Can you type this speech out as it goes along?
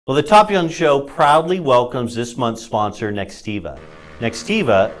Well, the Top Gun Show proudly welcomes this month's sponsor, Nextiva.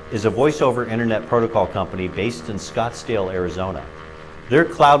 Nextiva is a voice-over internet protocol company based in Scottsdale, Arizona. Their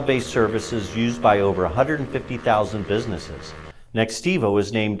cloud-based services used by over 150,000 businesses. Nextiva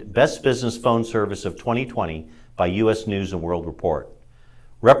was named Best Business Phone Service of 2020 by U.S. News & World Report.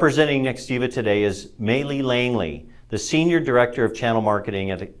 Representing Nextiva today is Maylee Langley, the Senior Director of Channel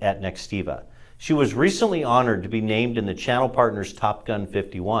Marketing at Nextiva. She was recently honored to be named in the Channel Partners Top Gun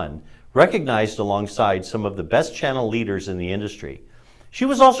 51, recognized alongside some of the best channel leaders in the industry. She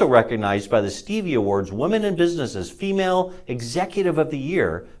was also recognized by the Stevie Awards Women in Business as Female Executive of the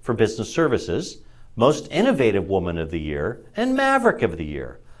Year for Business Services, Most Innovative Woman of the Year, and Maverick of the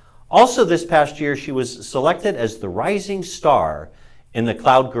Year. Also this past year, she was selected as the Rising Star in the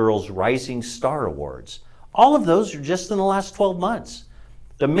Cloud Girls Rising Star Awards. All of those are just in the last 12 months.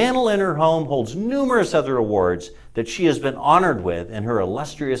 The mantle in her home holds numerous other awards that she has been honored with in her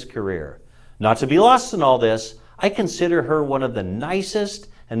illustrious career. Not to be lost in all this, I consider her one of the nicest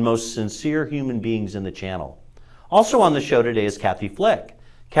and most sincere human beings in the channel. Also on the show today is Kathy Flick.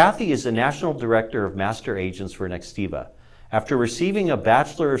 Kathy is the National Director of Master Agents for Nextiva. After receiving a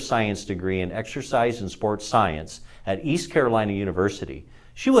Bachelor of Science degree in Exercise and Sports Science at East Carolina University,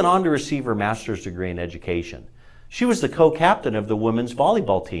 she went on to receive her master's degree in education. She was the co-captain of the women's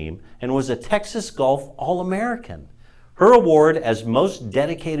volleyball team and was a Texas Golf All-American. Her award as Most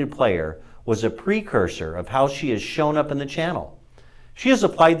Dedicated Player was a precursor of how she has shown up in the channel. She has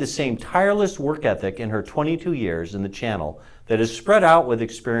applied the same tireless work ethic in her 22 years in the channel that is spread out with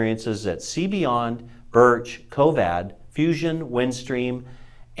experiences at CBeyond, Birch, Covad, Fusion, Windstream,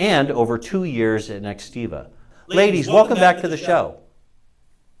 and over 2 years at Nextiva. Ladies, welcome back to the show.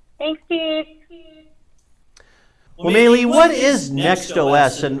 Thanks, Steve. Well, Maylee, what is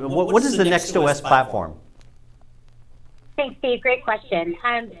NextOS and what is the NextOS platform? Thanks, Steve. Great question.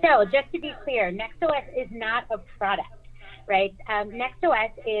 So just to be clear, NextOS is not a product, right?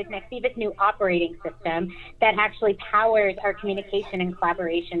 NextOS is Nextiva's new operating system that actually powers our communication and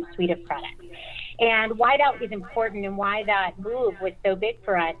collaboration suite of products. And why that is important and why that move was so big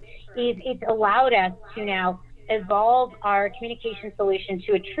for us is it's allowed us to now evolve our communication solution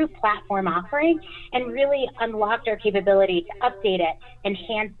to a true platform offering and really unlocked our capability to update it,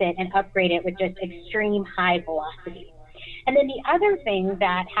 enhance it, and upgrade it with just extreme high velocity. And then the other thing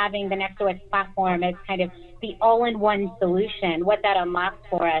that having the NextOS platform as kind of the all-in-one solution, what that unlocks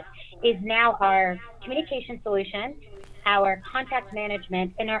for us is now our communication solution, our contact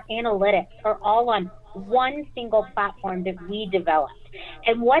management, and our analytics are all on one single platform that we developed.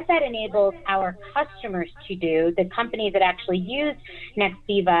 And what that enables our customers to do, the companies that actually use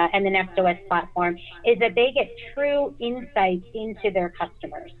Nextiva and the NextOS platform, is that they get true insights into their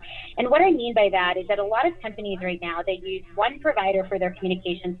customers. And what I mean by that is that a lot of companies right now, they use one provider for their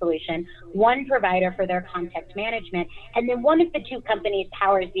communication solution, one provider for their contact management, and then one of the two companies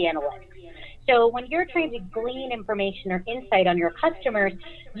powers the analytics. So when you're trying to glean information or insight on your customers,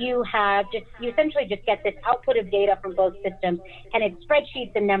 you essentially just get this output of data from both systems, and it's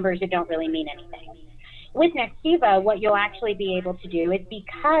spreadsheets and numbers that don't really mean anything. With Nextiva, what you'll actually be able to do is,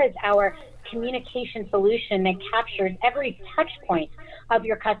 because our communication solution that captures every touch point of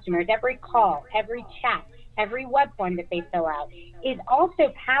your customers, every call, every chat, every web form that they fill out, is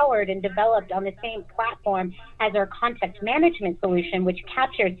also powered and developed on the same platform as our contact management solution, which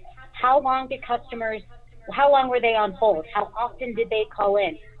captures how long were they on hold? How often did they call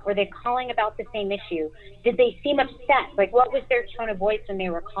in? Were they calling about the same issue? Did they seem upset? Like, what was their tone of voice when they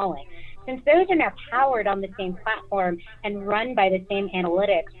were calling? Since those are now powered on the same platform and run by the same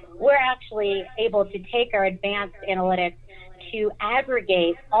analytics, we're actually able to take our advanced analytics to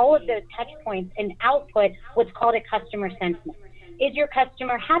aggregate all of those touch points and output what's called a customer sentiment. Is your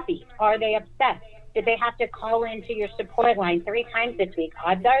customer happy? Are they upset? Did they have to call into your support line 3 times this week?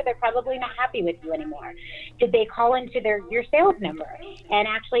 Odds are they're probably not happy with you anymore. Did they call into your sales number and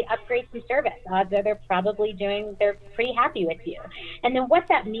actually upgrade some service? Odds are they're pretty happy with you. And then what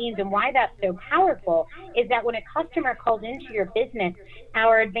that means and why that's so powerful is that when a customer calls into your business,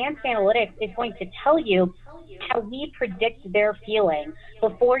 our advanced analytics is going to tell you how we predict their feeling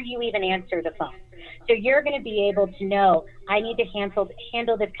before you even answer the phone. So you're going to be able to know, I need to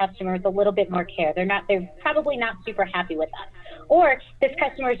handle this customer with a little bit more care. They're probably not super happy with us. Or this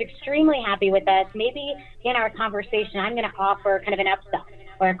customer is extremely happy with us. Maybe in our conversation, I'm going to offer kind of an upsell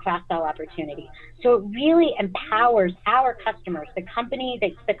or a cross-sell opportunity. So it really empowers our customers, the companies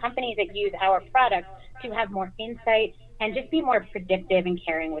that use our products, to have more insight and just be more predictive and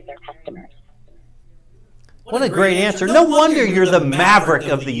caring with their customers. What a great answer. No wonder you're the Maverick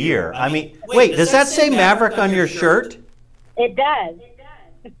of the Year. I mean, wait, does that say Maverick on your shirt? It does.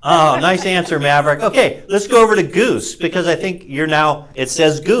 Oh, nice answer, Maverick. Okay, let's go over to Goose, because I think you're now, it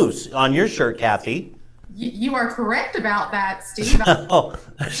says Goose on your shirt, Kathy. You are correct about that, Steve.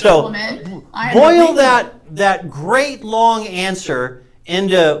 So boil that great long answer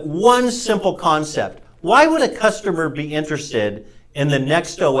into one simple concept. Why would a customer be interested in the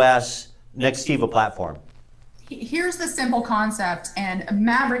NextOS Nextiva platform? Here's the simple concept, and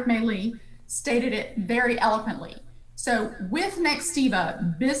Maverick Meili stated it very eloquently. So with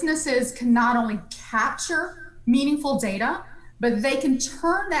Nextiva, businesses can not only capture meaningful data, but they can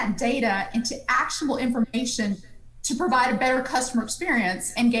turn that data into actionable information to provide a better customer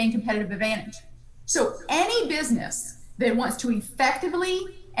experience and gain competitive advantage. So any business that wants to effectively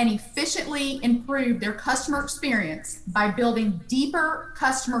and efficiently improve their customer experience by building deeper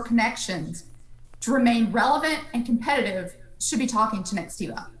customer connections to remain relevant and competitive should be talking to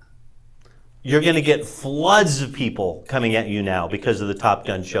Nextiva. You're going to get floods of people coming at you now because of the Top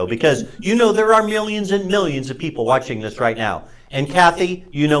Gun show, because you know there are millions and millions of people watching this right now. And Kathy,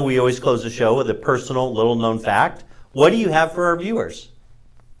 you know we always close the show with a personal little known fact. What do you have for our viewers?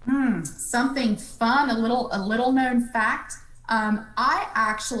 Something fun, a little known fact. I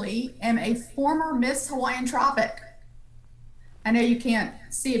actually am a former Miss Hawaiian Tropic. I know you can't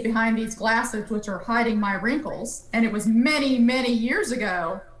see it behind these glasses, which are hiding my wrinkles, and it was many, many years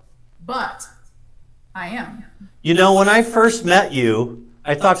ago, but I am. You know, when I first met you,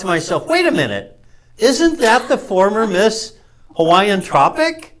 I thought to myself, wait a minute, isn't that the former Miss Hawaiian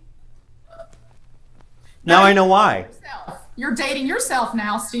Tropic? Now I know why. You're dating yourself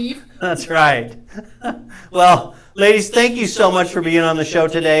now, Steve. That's right. Well, ladies, thank you so much for being on the show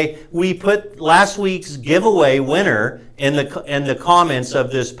today. We put last week's giveaway winner in the comments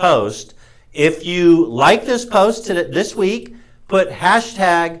of this post. If you like this post this week, put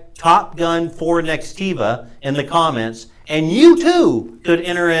hashtag TopGun4Nextiva in the comments, and you too could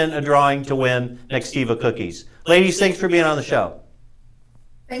enter in a drawing to win Nextiva cookies. Ladies, thanks for being on the show.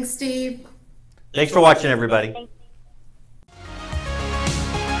 Thanks, Steve. Thanks for watching, everybody.